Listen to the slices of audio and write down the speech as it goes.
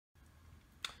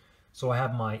So I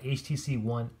have my HTC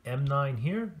One M9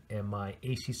 here and my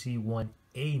HTC One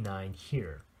A9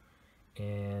 here.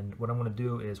 And what I'm going to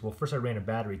do is, well, first I ran a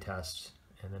battery test,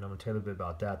 and then I'm going to tell you a little bit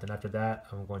about that. Then after that,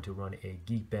 I'm going to run a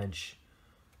GeekBench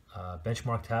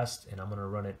benchmark test, and I'm going to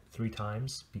run it 3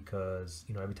 times because,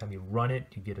 you know, every time you run it,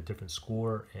 you get a different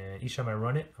score. And each time I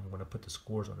run it, I'm going to put the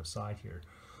scores on the side here.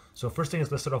 So first thing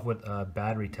is, let's start off with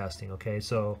battery testing. Okay,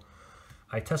 so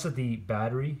I tested the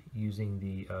battery using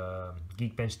the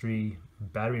GeekBench 3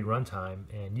 battery runtime,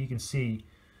 and you can see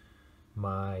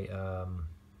my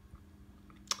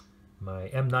my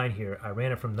M9 here. I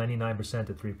ran it from 99%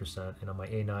 to 3%, and on my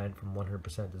A9 from 100%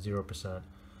 to 0%.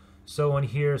 So on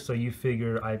here, so you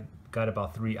figure I got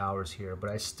about 3 hours here, but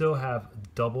I still have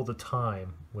double the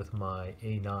time with my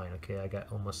A9. Okay, I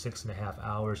got almost 6.5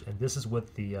 hours, and this is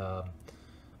with the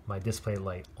my display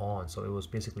light on, so it was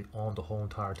basically on the whole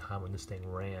entire time when this thing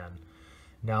ran.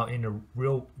 Now in the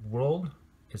real world,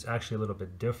 it's actually a little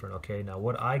bit different. Okay, now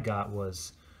what I got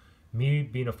was, me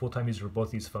being a full-time user for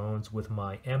both these phones, with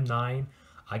my M9,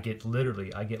 I get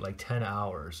like 10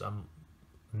 hours. I'm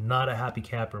not a happy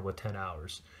camper with 10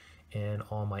 hours. And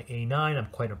on my A9, I'm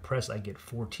quite impressed. I get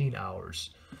 14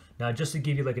 hours. Now, just to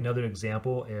give you like another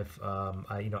example, if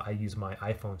I use my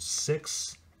iPhone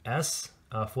 6s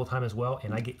full-time as well,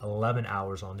 and I get 11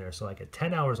 hours on there. So I get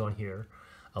 10 hours on here,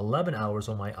 11 hours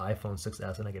on my iPhone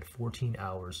 6s, and I get 14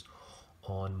 hours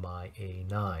on my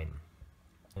A9.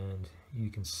 And you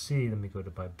can see, let me go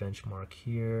to my benchmark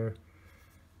here,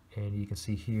 and you can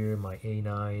see here my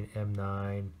A9,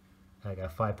 M9, I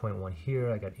got 5.1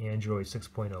 here, I got Android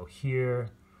 6.0 here,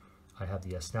 I have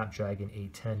the Snapdragon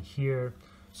 810 here.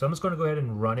 So I'm just going to go ahead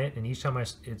and run it, and each time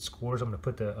it scores, I'm going to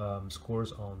put the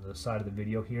scores on the side of the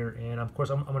video here, and of course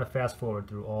I'm going to fast forward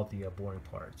through all the boring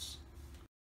parts.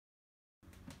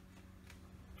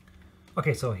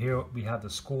 Okay, so here we have the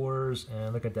scores,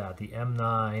 and look at that, the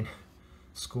M9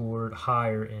 scored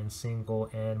higher in single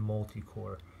and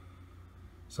multi-core.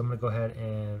 So I'm going to go ahead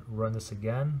and run this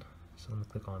again. So I'm going to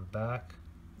click on back.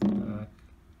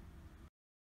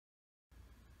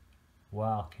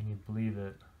 Wow, can you believe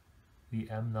it? The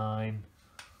M9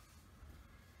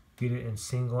 beat it in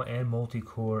single and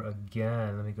multi-core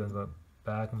again. Let me go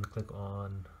back. I'm going to click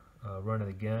on run it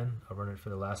again. I'll run it for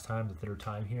the last time, the 3rd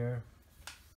time here.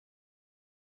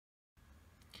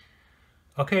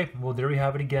 Okay, well, there we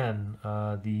have it again.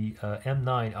 The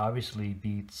M9 obviously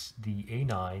beats the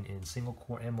A9 in single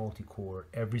core and multi-core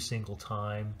every single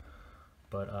time.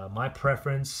 But my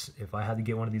preference, if I had to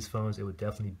get one of these phones, it would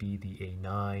definitely be the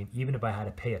A9. Even if I had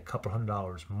to pay a couple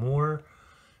 $100 more,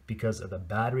 because of the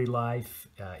battery life,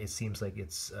 it seems like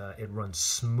it runs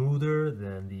smoother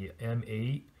than the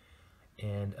M8.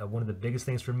 And one of the biggest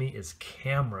things for me is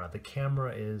camera. The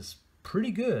camera is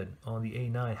pretty good on the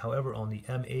A9. However, on the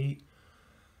M8,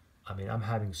 I mean, I'm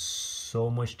having so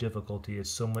much difficulty. It's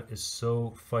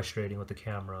so frustrating with the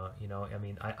camera. You know, I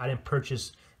mean, I didn't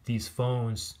purchase these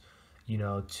phones, you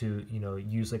know, to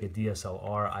use like a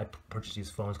DSLR. I purchased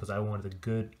these phones because I wanted a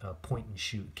good point and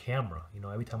shoot camera. You know,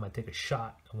 every time I take a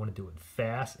shot, I want to do it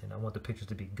fast, and I want the pictures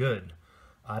to be good.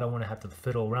 I don't want to have to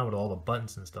fiddle around with all the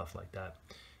buttons and stuff like that.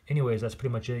 Anyways, that's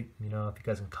pretty much it. You know, if you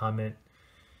guys can comment,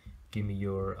 give me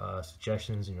your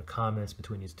suggestions and your comments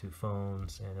between these 2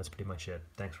 phones, and that's pretty much it.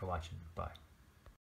 Thanks for watching. Bye.